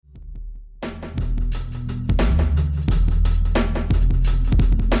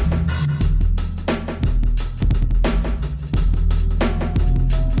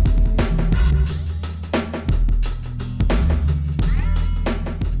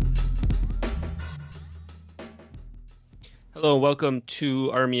Hello, welcome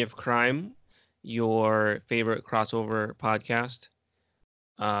to Army of Crime, your favorite crossover podcast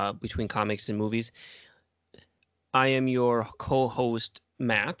between comics and movies. I am your co-host,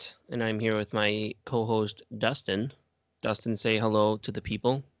 Matt, and I'm here with my co-host, Dustin. Dustin, say hello to the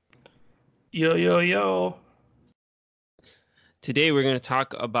people. Yo, yo, yo. Today we're going to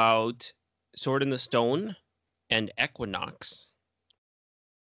talk about Sword in the Stone and Equinox.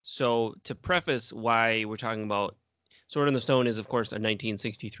 So to preface why we're talking about Sword in the Stone is, of course, a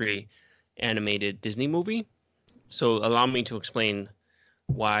 1963 animated Disney movie. So allow me to explain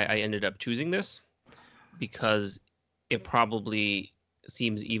why I ended up choosing this, because it probably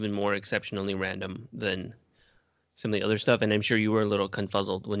seems even more exceptionally random than some of the other stuff. And I'm sure you were a little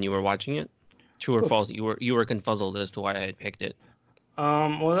confuzzled when you were watching it. True or false? You were confuzzled as to why I had picked it.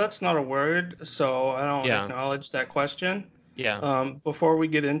 Well, that's not a word, so I don't Yeah, acknowledge that question. yeah. Before we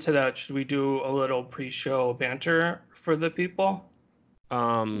get into that, should we do a little pre-show banter for the people?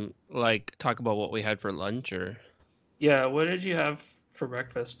 Like talk about what we had for lunch, or Yeah, what did you have for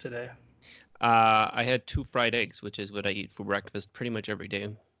breakfast today? I had 2 fried eggs, which is what I eat for breakfast pretty much every day.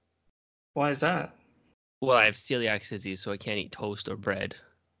 Why is that? Well, I have celiac disease, so I can't eat toast or bread.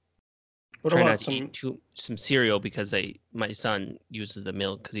 What Try about not to eat some? some cereal because my son uses the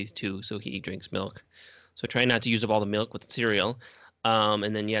milk because he's 2, so he drinks milk. So try not to use up all the milk with cereal.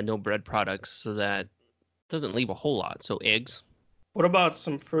 And then no bread products, so that doesn't leave a whole lot. So eggs. What about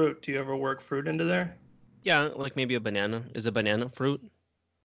some fruit? Do you ever work fruit into there? Yeah, like maybe a banana. Is a banana fruit? Or is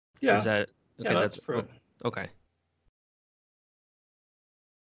Yeah, that yeah, okay, that's that's fruit. okay.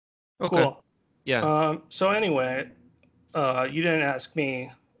 Okay. Cool. Yeah. So anyway, you didn't ask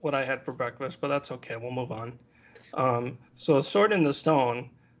me what I had for breakfast, but that's okay. We'll move on. So Sword in the Stone,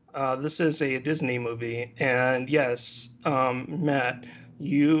 this is a Disney movie, and yes, Matt,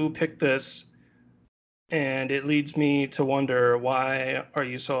 you picked this, and it leads me to wonder, why are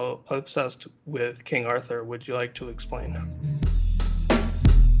you so obsessed with King Arthur? Would you like to explain?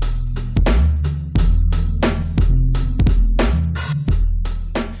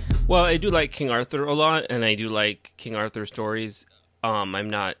 Well, I do like King Arthur a lot, and I do like King Arthur stories. I'm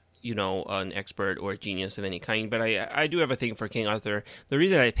not, an expert or a genius of any kind, but I do have a thing for King Arthur. The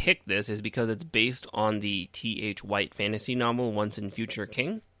reason I picked this is because it's based on the T.H. White fantasy novel Once and Future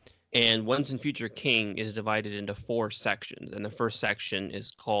King. And Once and Future King is divided into 4 sections, and the first section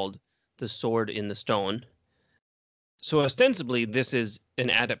is called The Sword in the Stone. So ostensibly, this is an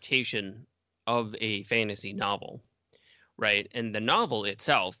adaptation of a fantasy novel, right? And the novel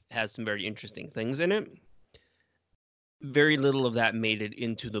itself has some very interesting things in it. Very little of that made it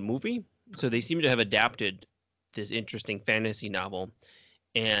into the movie. So they seem to have adapted this interesting fantasy novel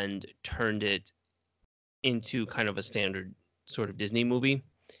and turned it into kind of a standard sort of Disney movie,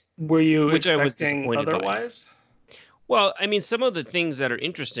 Were you which I was expecting disappointed by. otherwise? Well, I mean, some of the things that are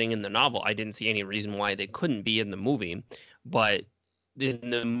interesting in the novel, I didn't see any reason why they couldn't be in the movie. But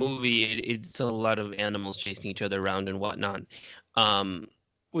in the movie, it's a lot of animals chasing each other around and whatnot. Um,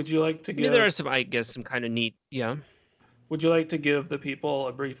 Would you like to I mean, there are give some, I guess, some kind of neat, yeah, Would you like to give the people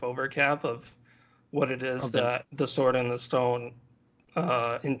a brief overcap of what it is of the. that the Sword in the Stone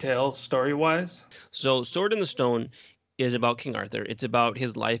entails story-wise? So, Sword in the Stone is about King Arthur. It's about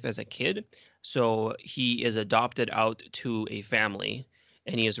his life as a kid. So, he is adopted out to a family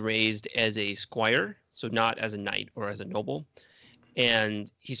and he is raised as a squire, so not as a knight or as a noble. And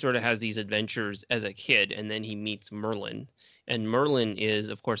he sort of has these adventures as a kid, and then he meets Merlin. And Merlin is,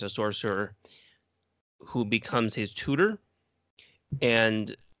 of course, a sorcerer who becomes his tutor.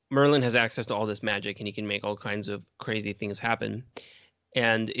 And Merlin has access to all this magic and he can make all kinds of crazy things happen.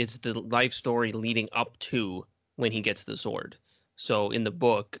 And it's the life story leading up to when he gets the sword. So in the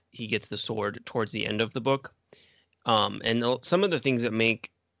book, he gets the sword towards the end of the book. And some of the things that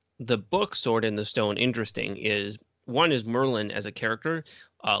make the book Sword in the Stone interesting is one is Merlin as a character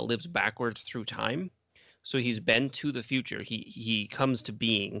lives backwards through time. So he's been to the future. He comes to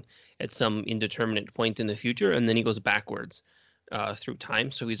being at some indeterminate point in the future, and then he goes backwards through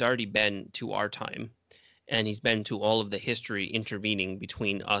time. So he's already been to our time, and he's been to all of the history intervening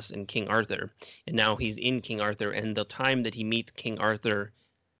between us and King Arthur. And now he's in King Arthur, and the time that he meets King Arthur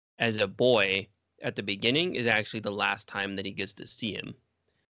as a boy at the beginning is actually the last time that he gets to see him.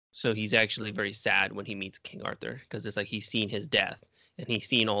 So he's actually very sad when he meets King Arthur because it's like he's seen his death and he's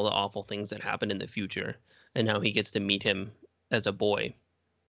seen all the awful things that happen in the future, and now he gets to meet him as a boy.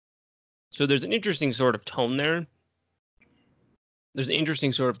 So there's an interesting sort of tone there. There's an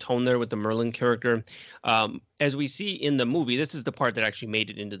interesting sort of tone there with the Merlin character. As we see in the movie, this is the part that actually made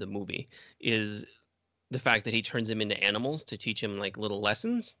it into the movie, is the fact that he turns him into animals to teach him like little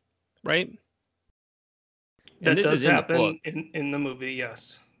lessons, right? And That this is does in the book. happen in the movie,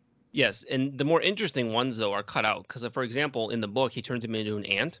 yes. Yes, and the more interesting ones though are cut out because, for example, in the book he turns him into an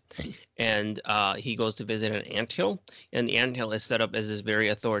ant, and he goes to visit an anthill, and the anthill is set up as this very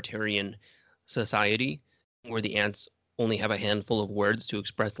authoritarian society where the ants only have a handful of words to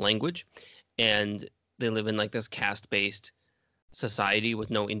express language, and they live in like this caste-based society with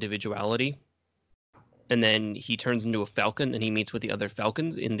no individuality. And then he turns into a falcon and he meets with the other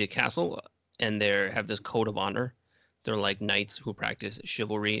falcons in the castle, and they have this code of honor. They're like knights who practice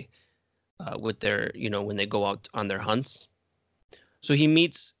chivalry with their, when they go out on their hunts. So he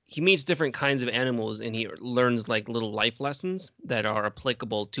meets different kinds of animals and he learns like little life lessons that are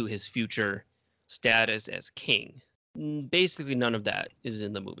applicable to his future status as king. Basically, none of that is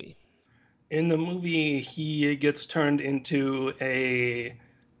in the movie. In the movie, he gets turned into a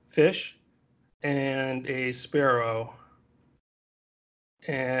fish and a sparrow.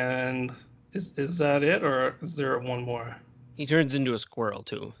 And is that it, or is there one more? He turns into a squirrel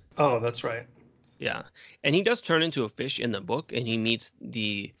too. Oh, that's right. Yeah. And he does turn into a fish in the book and he meets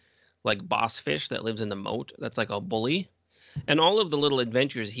the like boss fish that lives in the moat. That's like a bully. And all of the little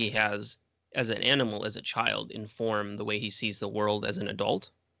adventures he has as an animal as a child inform the way he sees the world as an adult.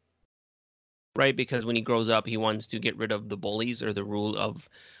 Right? Because when he grows up, he wants to get rid of the bullies or the rule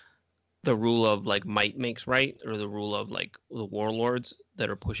of like might makes right, or the rule of like the warlords that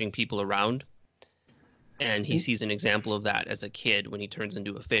are pushing people around. And he sees an example of that as a kid when he turns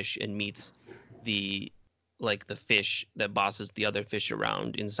into a fish and meets the the fish that bosses the other fish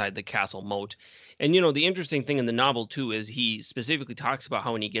around inside the castle moat. And the interesting thing in the novel too is he specifically talks about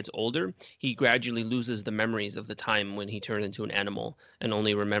how when he gets older, he gradually loses the memories of the time when he turned into an animal and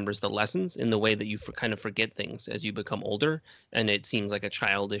only remembers the lessons in the way that you kind of forget things as you become older, and it seems like a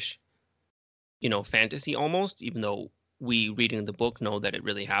childish, fantasy almost, even though we reading the book know that it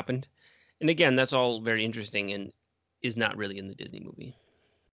really happened. And again, that's all very interesting and is not really in the Disney movie.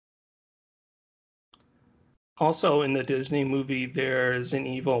 Also, in the Disney movie, there's an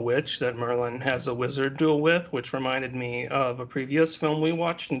evil witch that Merlin has a wizard duel with, which reminded me of a previous film we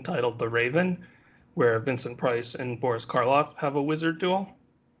watched entitled The Raven, where Vincent Price and Boris Karloff have a wizard duel.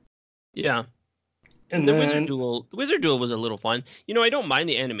 Yeah. And then, The Wizard Duel was a little fun. I don't mind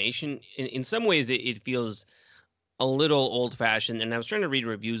the animation. In some ways it feels a little old fashioned, and I was trying to read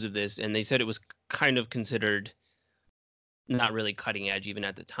reviews of this and they said it was kind of considered not really cutting edge even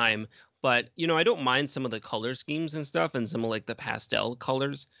at the time. But, I don't mind some of the color schemes and stuff and some of like the pastel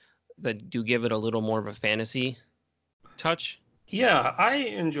colors that do give it a little more of a fantasy touch. yeah, I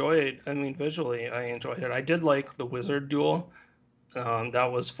enjoyed, I mean, visually, I enjoyed it. I did like the wizard duel. That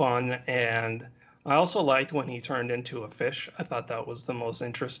was fun. And I also liked when he turned into a fish. I thought that was the most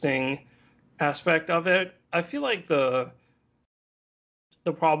interesting aspect of it. I feel like the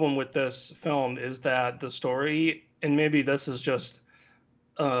problem with this film is that the story, and maybe this is just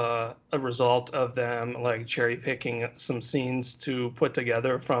a result of them like cherry picking some scenes to put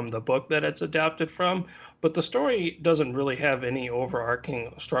together from the book that it's adapted from, but the story doesn't really have any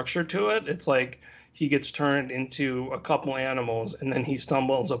overarching structure to it. It's like he gets turned into a couple animals and then he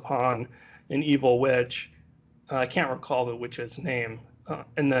stumbles upon an evil witch. I can't recall the witch's name.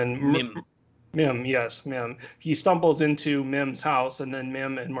 And then Mim. Mim, yes, Mim. He stumbles into Mim's house, and then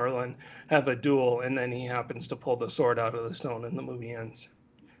Mim and Merlin have a duel, and then he happens to pull the sword out of the stone, and the movie ends.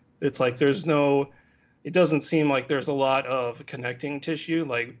 It's like it doesn't seem like there's a lot of connecting tissue,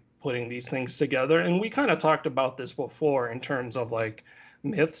 like putting these things together. And we kind of talked about this before in terms of like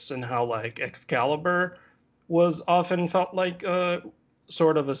myths and how like Excalibur was often felt like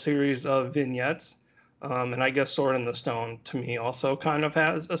sort of a series of vignettes. And I guess Sword in the Stone to me also kind of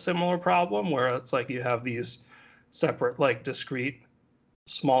has a similar problem where it's like you have these separate, like discrete,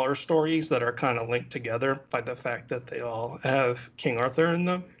 smaller stories that are kind of linked together by the fact that they all have King Arthur in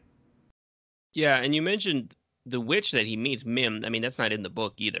them. Yeah, and you mentioned the witch that he meets, Mim. I mean, that's not in the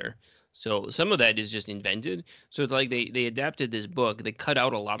book either. So some of that is just invented. So it's like they adapted this book, they cut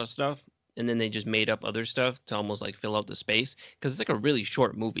out a lot of stuff, and then they just made up other stuff to almost like fill out the space because it's like a really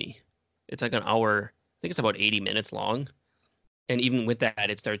short movie. It's like an hour. I think it's about 80 minutes long, and even with that,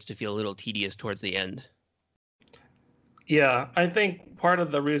 it starts to feel a little tedious towards the end. Yeah, I think part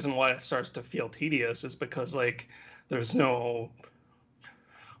of the reason why it starts to feel tedious is because like there's no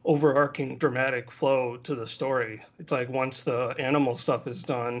overarching dramatic flow to the story. It's like once the animal stuff is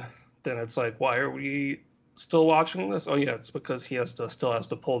done, then it's like, why are we still watching this? Oh yeah, it's because he still has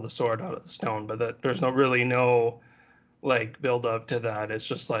to pull the sword out of the stone, but there's no like build up to that. It's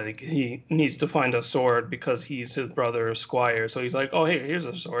just like he needs to find a sword because he's his brother Squire. So he's like, oh hey, here's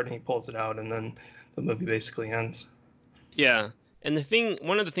a sword, and he pulls it out, and then the movie basically ends. Yeah. And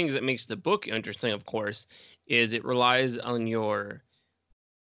one of the things that makes the book interesting, of course, is it relies on your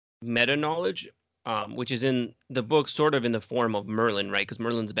meta knowledge, which is in the book, sort of in the form of Merlin, right? Because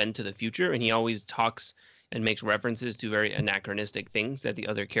Merlin's been to the future, and he always talks and makes references to very anachronistic things that the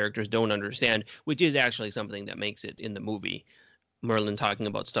other characters don't understand, which is actually something that makes it in the movie. Merlin talking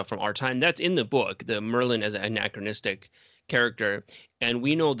about stuff from our time. That's in the book, the Merlin as an anachronistic character. And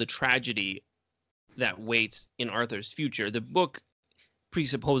we know the tragedy that waits in Arthur's future. The book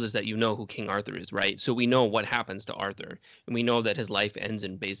presupposes that you know who King Arthur is, right? So we know what happens to Arthur, and we know that his life ends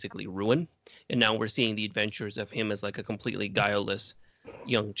in basically ruin. And now we're seeing the adventures of him as like a completely guileless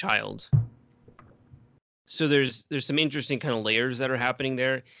young child. So there's some interesting kind of layers that are happening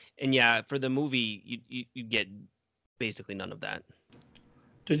there. And yeah, for the movie, you get basically none of that.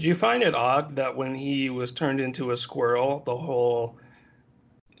 Did you find it odd that when he was turned into a squirrel,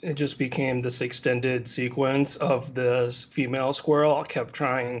 it just became this extended sequence of this female squirrel kept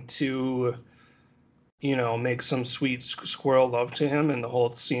trying to, make some sweet squirrel love to him, and the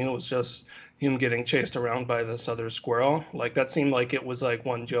whole scene was just him getting chased around by this other squirrel? Like that seemed like it was like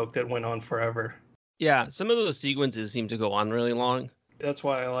one joke that went on forever. Yeah, some of those sequences seem to go on really long. That's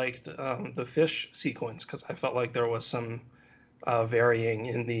why I liked the fish sequence, because I felt like there was some varying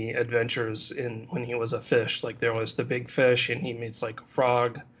in the adventures in when he was a fish. Like there was the big fish, and he meets like a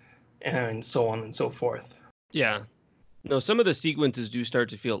frog, and so on and so forth. Yeah. No, some of the sequences do start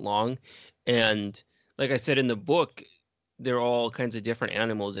to feel long. And like I said in the book, they're all kinds of different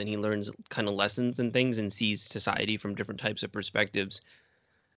animals, and he learns kind of lessons and things and sees society from different types of perspectives.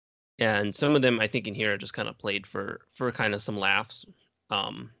 And some of them I think in here are just kind of played for kind of some laughs.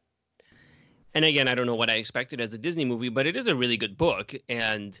 Um, and again, I don't know what I expected as a Disney movie, but it is a really good book,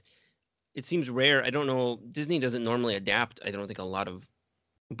 and it seems rare. I don't know. Disney doesn't normally adapt, I don't think, a lot of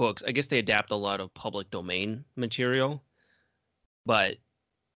books. I guess they adapt a lot of public domain material, but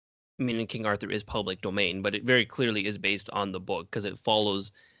I mean, King Arthur is public domain, but it very clearly is based on the book because it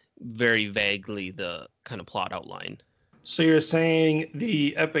follows very vaguely the kind of plot outline. So you're saying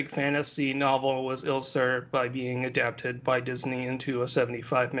the epic fantasy novel was ill-served by being adapted by Disney into a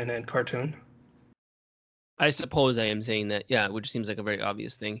 75-minute cartoon? I suppose I am saying that, yeah, which seems like a very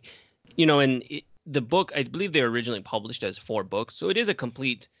obvious thing. And the book, I believe they were originally published as 4 books, so it is a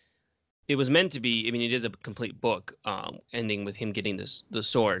complete. It was meant to be. I mean, it is a complete book, ending with him getting the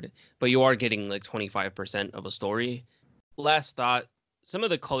sword, but you are getting like 25% of a story. Last thought: some of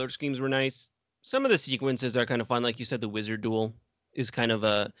the color schemes were nice. Some of the sequences are kind of fun, like you said. The wizard duel is kind of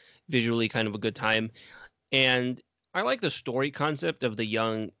a visually kind of a good time, and I like the story concept of the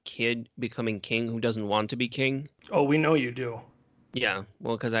young kid becoming king who doesn't want to be king. Oh, we know you do. Yeah,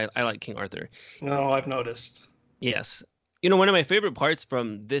 well, because I like King Arthur. No, I've noticed. Yes. One of my favorite parts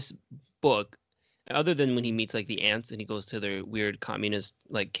from this book, other than when he meets like the ants and he goes to their weird communist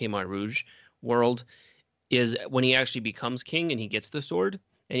like Khmer Rouge world, is when he actually becomes king and he gets the sword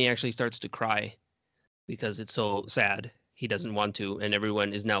and he actually starts to cry because it's so sad. He doesn't want to, and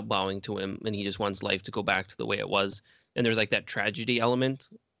everyone is now bowing to him, and he just wants life to go back to the way it was. And there's like that tragedy element,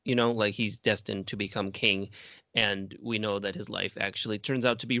 like he's destined to become king, and we know that his life actually turns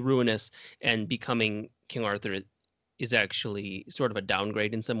out to be ruinous, and becoming King Arthur is actually sort of a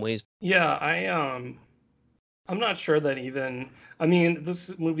downgrade in some ways. Yeah, I'm not sure that even. I mean,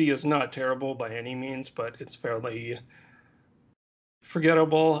 this movie is not terrible by any means, but it's fairly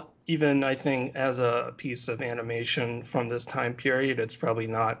forgettable. Even I think as a piece of animation from this time period, it's probably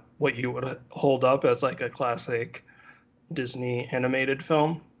not what you would hold up as like a classic Disney animated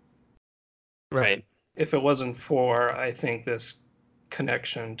film. Right. If it wasn't for, I think, this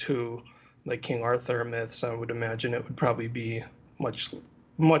connection to the King Arthur myths, I would imagine it would probably be much,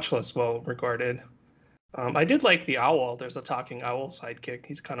 much less well regarded. I did like the owl. There's a talking owl sidekick.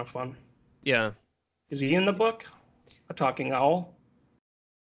 He's kind of fun. Yeah. Is he in the book? A talking owl?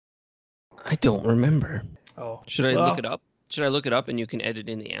 I don't remember. Oh, Should I look it well, up? Should I look it up and you can edit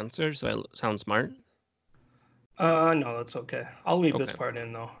in the answer so I sound smart? no, that's okay. I'll leave this Okay. part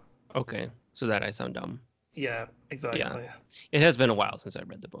in though. Okay. So that I sound dumb. Yeah, Yeah. exactly. It has been a while since I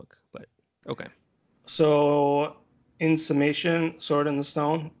read the book, but okay. So, in summation, Sword in the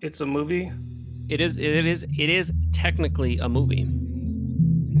Stone, it's a movie. It is technically a movie.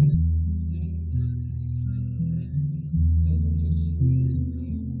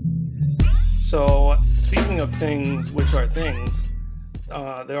 So, speaking of things which are things,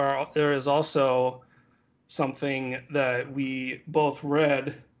 there is also something that we both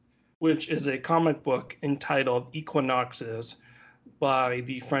read, which is a comic book entitled Equinoxes by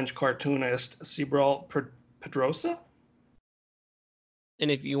the French cartoonist Cibrel Pedrosa. And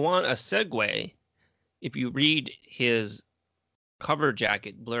if you want a segue, if you read his cover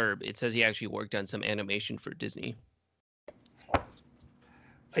jacket blurb, it says he actually worked on some animation for Disney.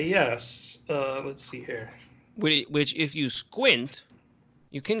 Yes. Let's see here. Which, if you squint,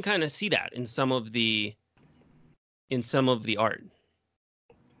 you can kind of see that in some of the art.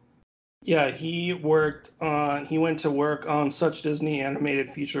 Yeah, he went to work on such Disney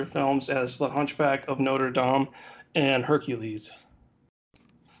animated feature films as The Hunchback of Notre Dame and Hercules.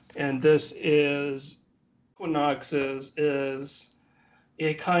 And this is Equinoxes is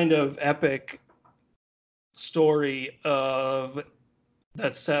a kind of epic story of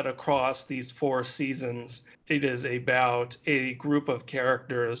that's set across these 4 seasons. It is about a group of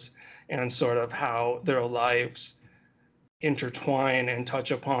characters and sort of how their lives intertwine and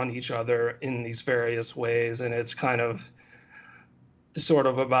touch upon each other in these various ways. And it's kind of sort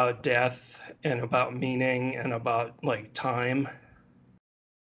of about death and about meaning and about like time.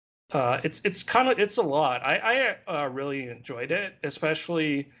 It's a lot. I really enjoyed it,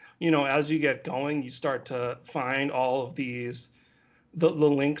 especially as you get going, you start to find all of these the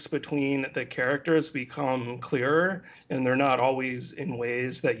links between the characters become clearer, and they're not always in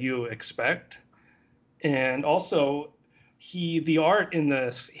ways that you expect. And also, the art in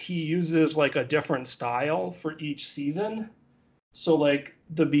this, he uses like a different style for each season. So like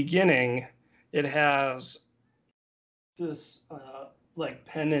the beginning, it has this like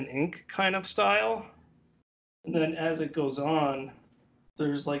pen and ink kind of style, and then as it goes on,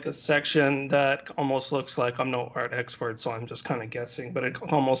 there's like a section that almost looks like, I'm no art expert, so I'm just kind of guessing, but it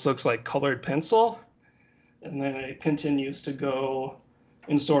almost looks like colored pencil. And then it continues to go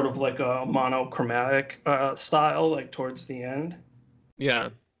in sort of like a monochromatic style, like towards the end. Yeah.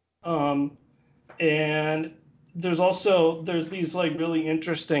 Um, and there's these like really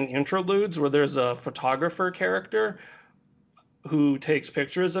interesting interludes where there's a photographer character who takes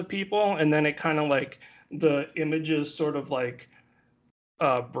pictures of people, and then it kind of like the images sort of like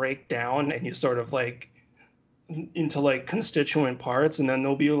break down, and you sort of like into like constituent parts, and then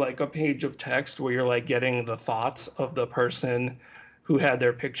there'll be like a page of text where you're like getting the thoughts of the person who had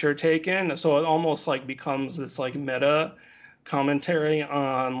their picture taken. So it almost like becomes this like meta commentary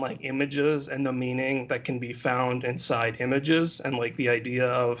on like images and the meaning that can be found inside images, and like the idea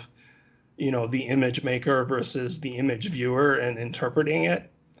of the image maker versus the image viewer and interpreting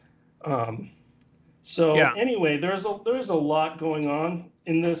it. So Yeah. anyway, there's a lot going on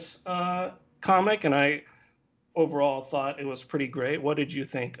in this comic, and I overall thought it was pretty great. What did you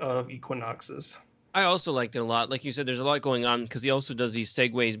think of Equinoxes? I also liked it a lot. Like you said, there's a lot going on because he also does these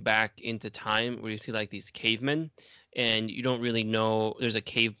segues back into time where you see like these cavemen, and you don't really know. There's a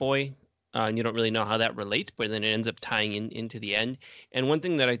cave boy, and you don't really know how that relates, but then it ends up tying into the end. And one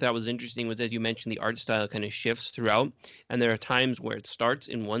thing that I thought was interesting was, as you mentioned, the art style kind of shifts throughout, and there are times where it starts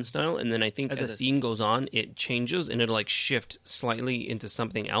in one style, and then I think as a scene goes on, it changes and it'll like shift slightly into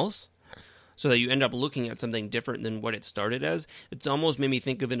something else, so that you end up looking at something different than what it started as. It's almost made me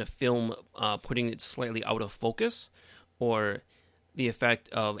think of in a film putting it slightly out of focus, or the effect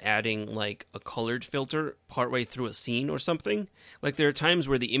of adding like a colored filter partway through a scene or something. Like there are times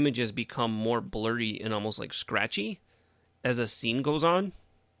where the images become more blurry and almost like scratchy as a scene goes on.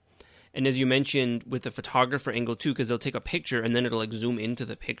 And as you mentioned with the photographer angle too, because they'll take a picture and then it'll like zoom into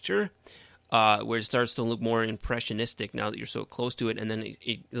the picture, where it starts to look more impressionistic now that you're so close to it, and then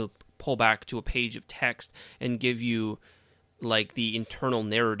it'll pull back to a page of text and give you like the internal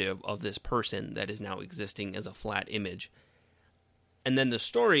narrative of this person that is now existing as a flat image. And then the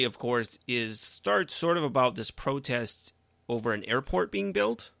story, of course, starts sort of about this protest over an airport being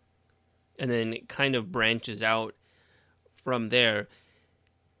built, and then it kind of branches out from there.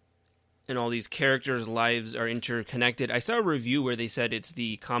 And all these characters' lives are interconnected. I saw a review where they said it's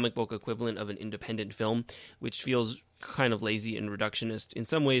the comic book equivalent of an independent film, which feels kind of lazy and reductionist in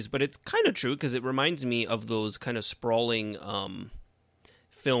some ways, but it's kind of true because it reminds me of those kind of sprawling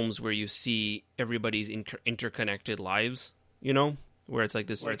films where you see everybody's interconnected lives, where it's like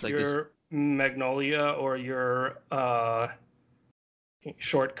this. Like your Magnolia or your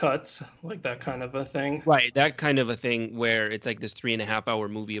Shortcuts, like that kind of a thing. Right, that kind of a thing where it's like this 3.5 hour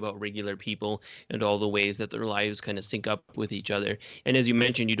movie about regular people and all the ways that their lives kind of sync up with each other. And as you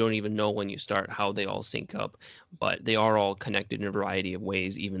mentioned, you don't even know when you start how they all sync up, but they are all connected in a variety of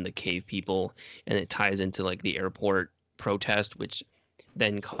ways, even the cave people, and it ties into like the airport protest, which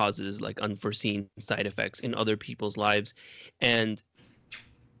then causes like unforeseen side effects in other people's lives. And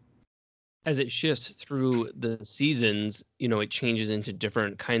as it shifts through the seasons, it changes into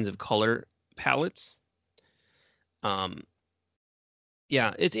different kinds of color palettes.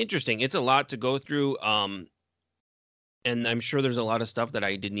 Yeah, it's interesting. It's a lot to go through. And I'm sure there's a lot of stuff that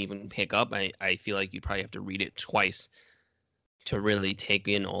I didn't even pick up. I feel like you'd probably have to read it twice to really take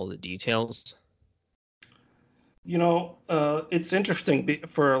in all the details. It's interesting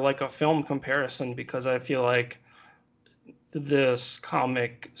for like a film comparison because I feel like this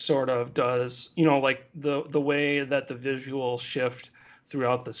comic sort of does, like the way that the visuals shift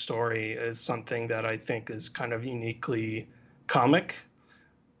throughout the story is something that I think is kind of uniquely comic,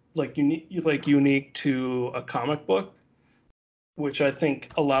 like unique to a comic book, which I think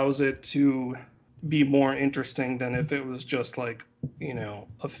allows it to be more interesting than if it was just like,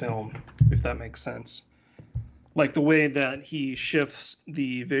 a film, if that makes sense. Like the way that he shifts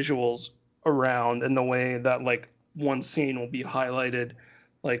the visuals around and the way that like one scene will be highlighted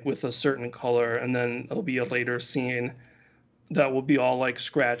like with a certain color and then it'll be a later scene that will be all like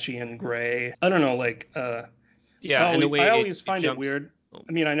scratchy and gray. I don't know, like I Yeah, and the always way I always it find it jumps. weird. Oh,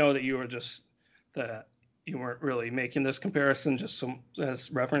 I mean, I know that you weren't really making this comparison just as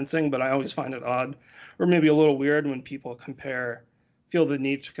referencing, but I always find it odd or maybe a little weird when people feel the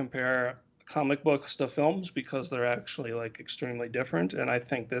need to compare comic books to films because they're actually like extremely different. And I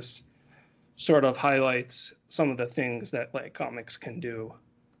think this sort of highlights some of the things that like comics can do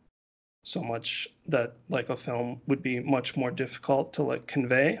so much that like a film would be much more difficult to like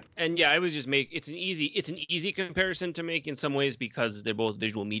convey. and yeah, I was just make it's an easy comparison to make in some ways because they're both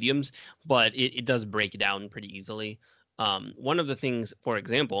visual mediums, but it does break down pretty easily. One of the things, for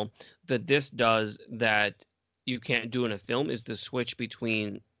example, that this does that you can't do in a film is the switch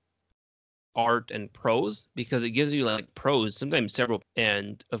between art and prose, because it gives you like prose, sometimes several,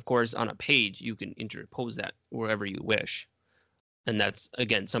 and of course on a page you can interpose that wherever you wish, and that's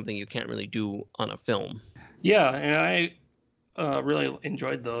again something you can't really do on a film. Yeah, and I really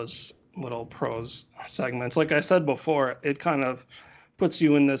enjoyed those little prose segments. Like I said before, it kind of puts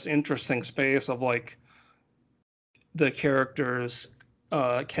you in this interesting space of like the characters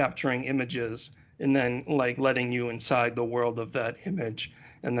capturing images and then like letting you inside the world of that image,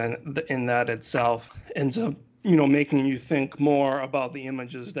 and then in that itself ends up making you think more about the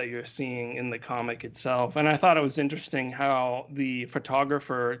images that you're seeing in the comic itself. And I thought it was interesting how the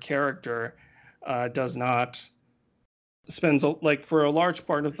photographer character does not spends like for a large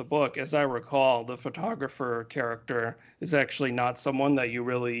part of the book, as I recall, the photographer character is actually not someone that you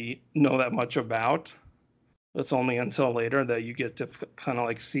really know that much about. It's only until later that you get to kind of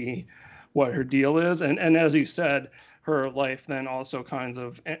like see what her deal is. And as you said, her life then also kind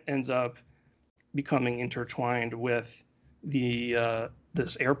of ends up becoming intertwined with the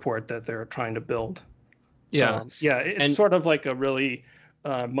this airport that they're trying to build. Yeah, Yeah, it's and sort of like a really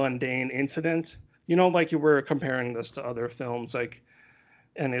mundane incident. Like you were comparing this to other films, like,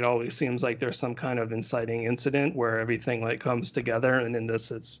 and it always seems like there's some kind of inciting incident where everything like comes together. And in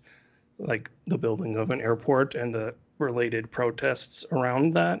this, it's like the building of an airport and the related protests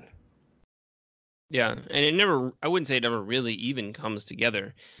around that. yeah, and it never, I wouldn't say it ever really even comes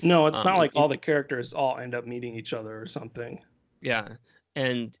together. No, it's not like all And the characters all end up meeting each other or something. yeah,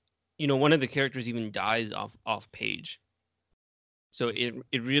 and one of the characters even dies off page, so it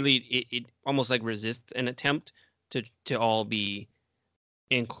really it almost like resists an attempt to all be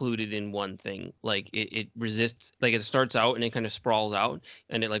included in one thing. Like it resists, like it starts out and it kind of sprawls out,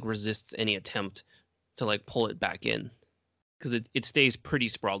 and it like resists any attempt to like pull it back in, because it stays pretty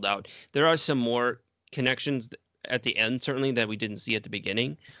sprawled out. There are some more connections at the end, certainly, that we didn't see at the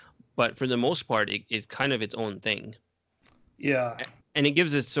beginning, but for the most part, it's kind of its own thing. Yeah. And it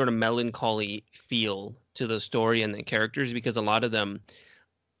gives this sort of melancholy feel to the story and the characters, because a lot of them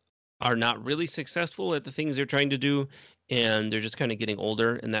are not really successful at the things they're trying to do, and they're just kind of getting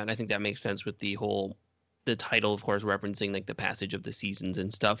older. And that, I think that makes sense with the title, of course, referencing like the passage of the seasons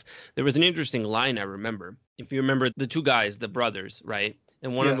and stuff. There was an interesting line I remember. If you remember the two guys, the brothers, right?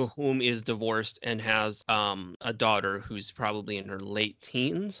 And one of Yes. whom is divorced and has a daughter who's probably in her late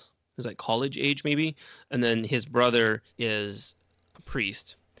teens, who's like college age maybe, and then his brother is a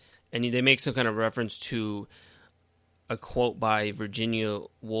priest, and they make some kind of reference to a quote by Virginia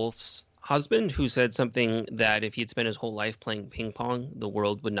Woolf's husband, who said something that if he had spent his whole life playing ping pong, the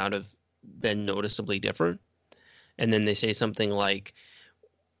world would not have been noticeably different. And then they say something like,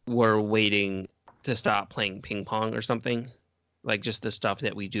 "We're waiting to stop playing ping pong," or something, like just the stuff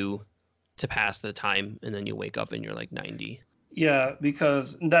that we do to pass the time. And then you wake up and you're like 90. Yeah,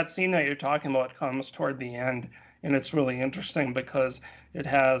 because that scene that you're talking about comes toward the end, and it's really interesting because it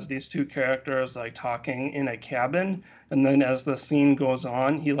has these two characters like talking in a cabin, and then as the scene goes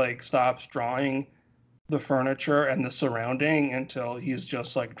on, he like stops drawing the furniture and the surrounding until he's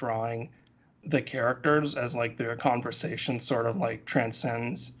just like drawing the characters as like their conversation sort of like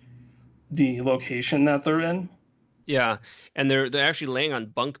transcends the location that they're in. Yeah, and they're actually laying on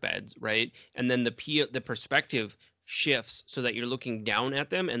bunk beds, right? And then the perspective shifts so that you're looking down at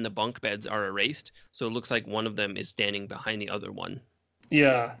them and the bunk beds are erased. So it looks like one of them is standing behind the other one.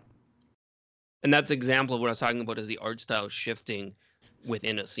 Yeah. And that's an example of what I was talking about, is the art style shifting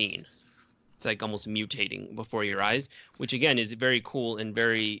within a scene. It's like almost mutating before your eyes, which again is very cool and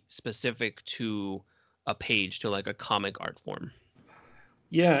very specific to a page, to like a comic art form.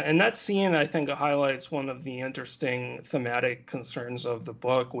 Yeah, and that scene I think highlights one of the interesting thematic concerns of the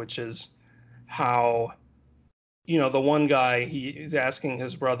book, which is how, the one guy, he's asking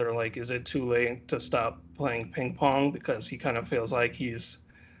his brother, like, is it too late to stop playing ping pong? Because he kind of feels like he's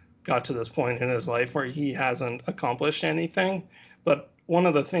got to this point in his life where he hasn't accomplished anything. But one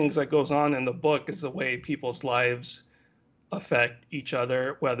of the things that goes on in the book is the way people's lives affect each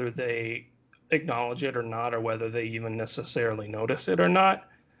other, whether they acknowledge it or not, or whether they even necessarily notice it or not.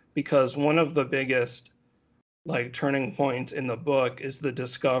 Because one of the biggest like turning points in the book is the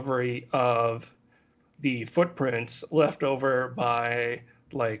discovery of the footprints left over by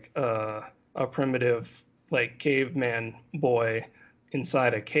like a primitive like caveman boy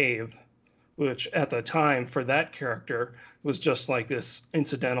inside a cave, which at the time for that character was just like this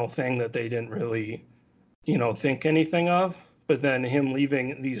incidental thing that they didn't really, think anything of. But then him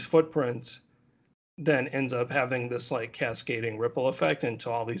leaving these footprints then ends up having this like cascading ripple effect into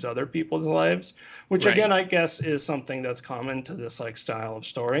all these other people's lives, which again Right. I guess is something that's common to this like style of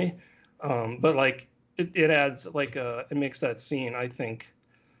story. But like it adds like it makes that scene I think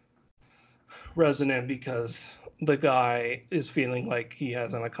resonant because the guy is feeling like he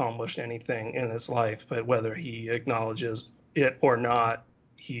hasn't accomplished anything in his life, but whether he acknowledges it or not,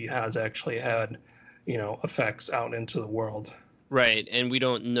 he has actually had, effects out into the world. Right. And we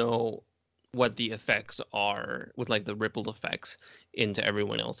don't know what the effects are with like the rippled effects into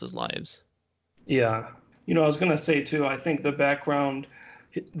everyone else's lives. Yeah. I was going to say too, I think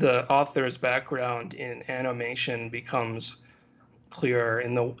the author's background in animation becomes clearer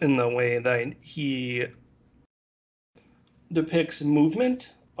in the way that he depicts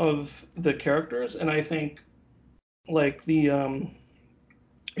movement of the characters. And I think like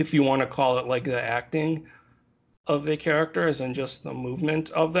if you want to call it like the acting of the characters and just the movement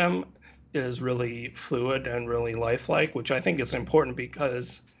of them is really fluid and really lifelike, which I think is important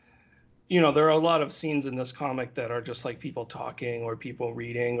because there are a lot of scenes in this comic that are just like people talking or people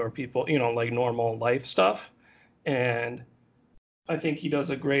reading or people, like normal life stuff. And I think he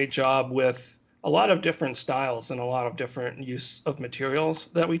does a great job with a lot of different styles and a lot of different use of materials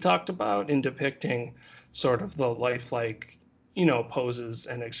that we talked about in depicting sort of the lifelike, poses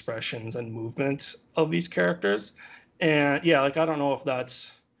and expressions and movement of these characters. And yeah, like I don't know if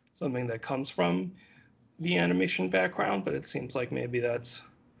that's something that comes from the animation background, but it seems like maybe that's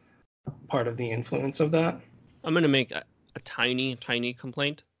part of the influence of that. I'm going to make a tiny, tiny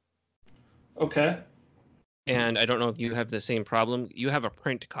complaint. Okay. And I don't know if you have the same problem. You have a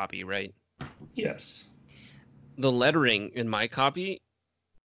print copy, right? Yes. The lettering in my copy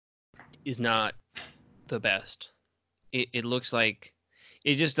is not the best. It looks like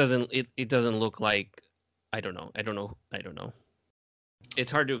it just it doesn't look like, I don't know. I don't know. I don't know. It's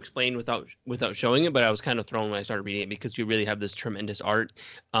hard to explain without showing it, but I was kind of thrown when I started reading it because you really have this tremendous art,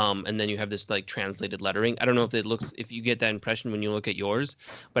 and then you have this like translated lettering. I don't know if you get that impression when you look at yours,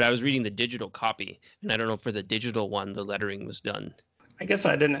 but I was reading the digital copy, and I don't know if for the digital one the lettering was done. I guess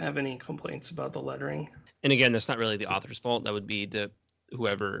I didn't have any complaints about the lettering. And again, that's not really the author's fault. That would be the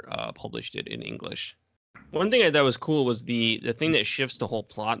whoever published it in English. One thing I thought was cool was the thing that shifts the whole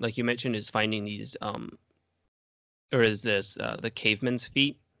plot, like you mentioned, is finding these or is this the caveman's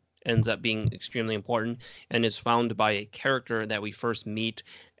feet ends up being extremely important and is found by a character that we first meet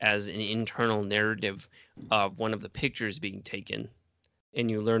as an internal narrative of one of the pictures being taken, and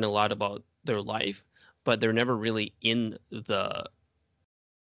you learn a lot about their life, but they're never really in the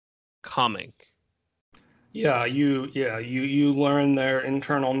comic. You learn their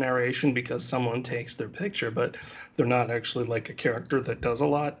internal narration because someone takes their picture, but they're not actually like a character that does a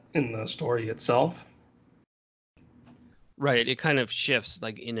lot in the story itself. Right, it kind of shifts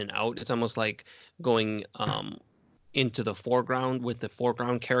like in and out. It's almost like going into the foreground with the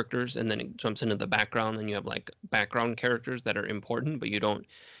foreground characters, and then it jumps into the background, and you have like background characters that are important, but you don't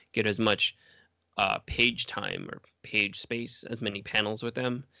get as much page time or page space, as many panels with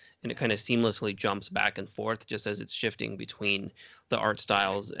them, and it kind of seamlessly jumps back and forth just as it's shifting between the art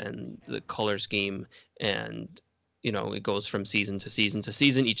styles and the color scheme. And it goes from season to season to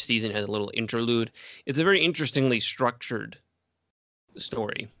season. Each season has a little interlude. It's a very interestingly structured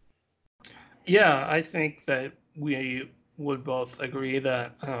story. Yeah, I think that we would both agree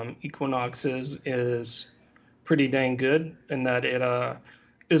that Equinoxes is pretty dang good, and that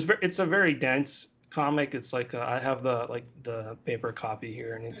it's a very dense comic. It's like I have the paper copy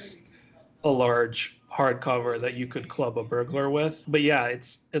here, and it's a large hardcover that you could club a burglar with. But yeah,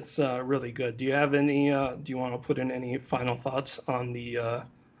 it's really good. Do you have any? Do you want to put in any final thoughts on the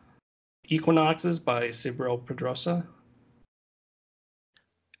Equinoxes by Cibril Pedrosa?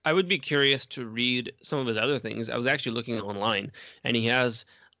 I would be curious to read some of his other things. I was actually looking online, and he has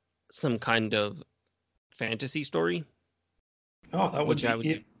some kind of fantasy story, Oh, that would which I be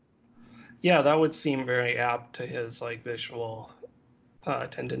would. yeah, that would seem very apt to his like visual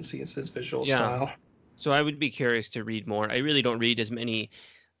tendencies, his visual Yeah. style. So I would be curious to read more. I really don't read as many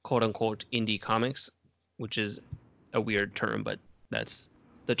quote unquote indie comics, which is a weird term, but that's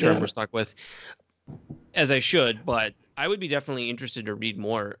the term Yeah. we're stuck with, as I should. But I would be definitely interested to read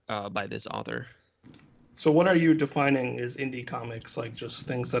more by this author. So what are you defining as indie comics? Like just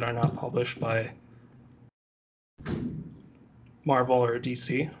things that are not published by Marvel or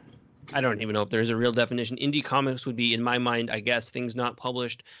DC? I don't even know if there's a real definition. Indie comics would be, in my mind, I guess, things not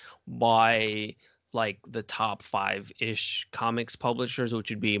published by like the top 5-ish comics publishers, which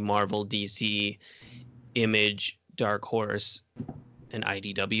would be Marvel, DC, Image, Dark Horse, and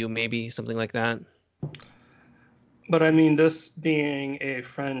IDW, maybe something like that. But I mean, this being a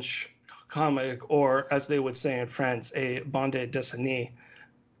French comic, or as they would say in France, a bande dessinée,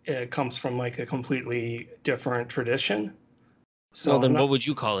 it comes from like a completely different tradition. Well, So I'm then what not, would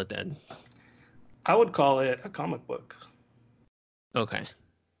you call it then? I would call it a comic book. Okay.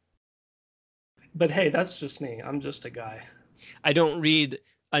 But hey, that's just me. I'm just a guy. I don't read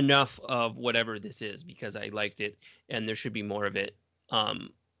enough of whatever this is because I liked it and there should be more of it.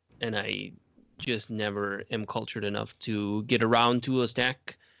 And I just never am cultured enough to get around to a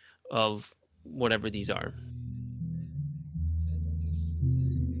stack of whatever these are.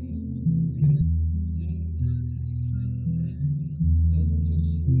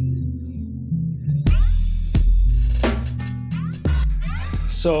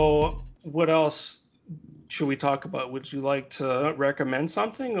 So what else should we talk about? Would you like to recommend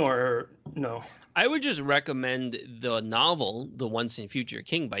something or no? I would just recommend the novel, The Once and Future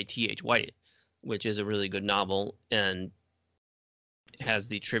King by T.H. White, which is a really good novel and has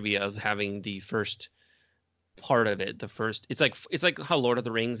the trivia of having the first part of it. It's like how Lord of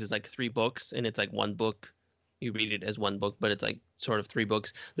the Rings is like 3 books and it's like one book. You read it as one book, but it's like sort of 3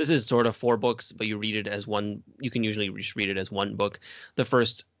 books. This is sort of 4 books, but you read it as one. You can usually just read it as one book. The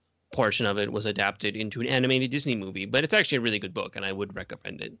first portion of it was adapted into an animated Disney movie, but it's actually a really good book and I would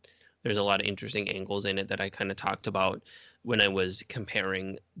recommend it. There's a lot of interesting angles in it that I kind of talked about when I was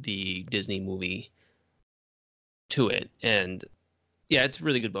comparing the Disney movie to it. And yeah, it's a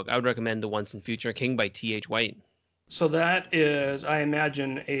really good book. I would recommend The Once and Future King by T.H. White. So that is, I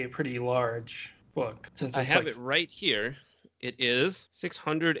imagine, a pretty large book since I it's have like, it right here. It is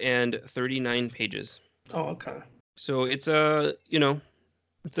 639 pages. oh, okay, So it's a,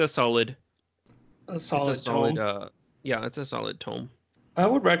 it's a solid, a it's a solid solid, tome. yeah, it's a solid tome. I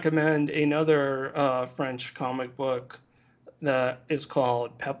would recommend another French comic book that is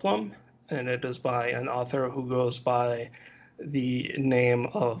called Peplum, and it is by an author who goes by the name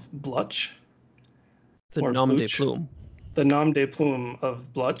of Blutch The or Nom de Blooch, Plume. the nom de plume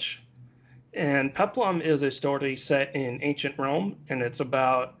of Blutch. And Peplum is a story set in ancient Rome, and it's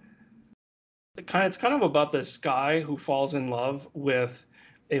kind of about this guy who falls in love with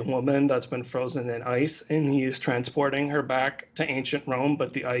a woman that's been frozen in ice, and he is transporting her back to ancient Rome,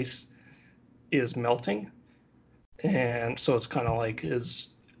 but the ice is melting. And so it's kind of like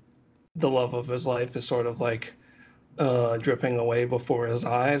the love of his life is sort of like dripping away before his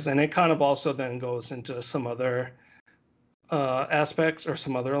eyes. And it kind of also then goes into some other aspects or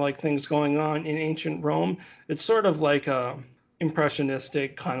some other like things going on in ancient Rome. It's sort of like a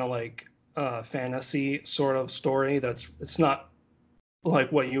impressionistic kind of like fantasy sort of story. It's not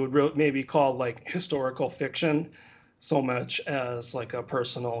like what you would maybe call like historical fiction so much as like a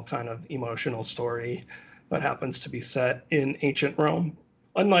personal kind of emotional story that happens to be set in ancient Rome.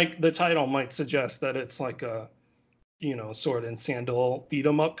 Unlike the title might suggest that it's like a, sword and sandal beat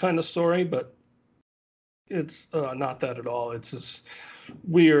 'em up kind of story, but it's not that at all. It's this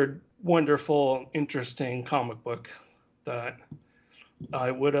weird, wonderful, interesting comic book that I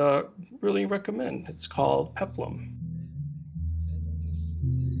would really recommend. It's called Peplum.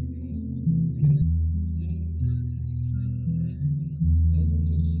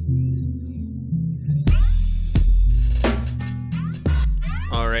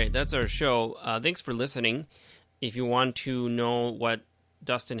 All right, that's our show. Thanks for listening. If you want to know what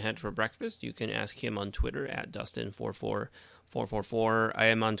Dustin had for breakfast, you can ask him on Twitter at Dustin44444. I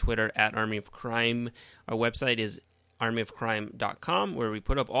am on Twitter at Army of Crime. Our website is armyofcrime.com, where we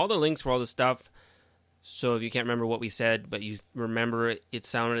put up all the links for all the stuff So if you can't remember what we said, but you remember it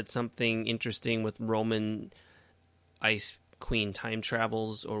sounded something interesting with Roman Ice Queen time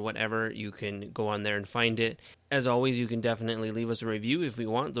travels or whatever, you can go on there and find it. As always, you can definitely leave us a review if we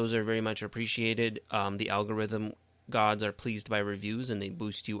want. Those are very much appreciated. The algorithm gods are pleased by reviews, and they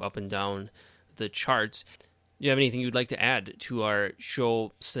boost you up and down the charts. Do you have anything you'd like to add to our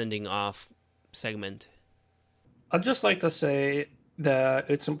show sending off segment? I'd just like to say that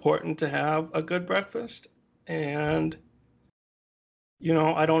it's important to have a good breakfast. And,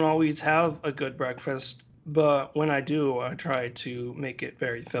 I don't always have a good breakfast, but when I do, I try to make it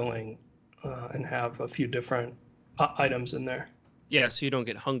very filling and have a few different items in there. Yeah, so you don't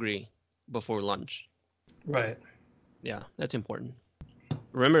get hungry before lunch. Right. Yeah, that's important.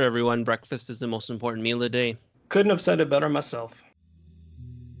 Remember, everyone, breakfast is the most important meal of the day. Couldn't have said it better myself.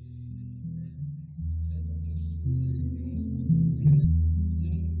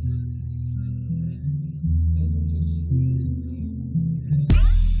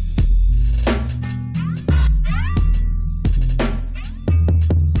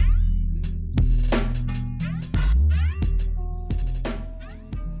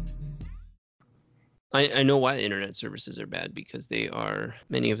 I know why internet services are bad, because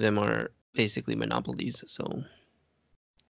many of them are basically monopolies. So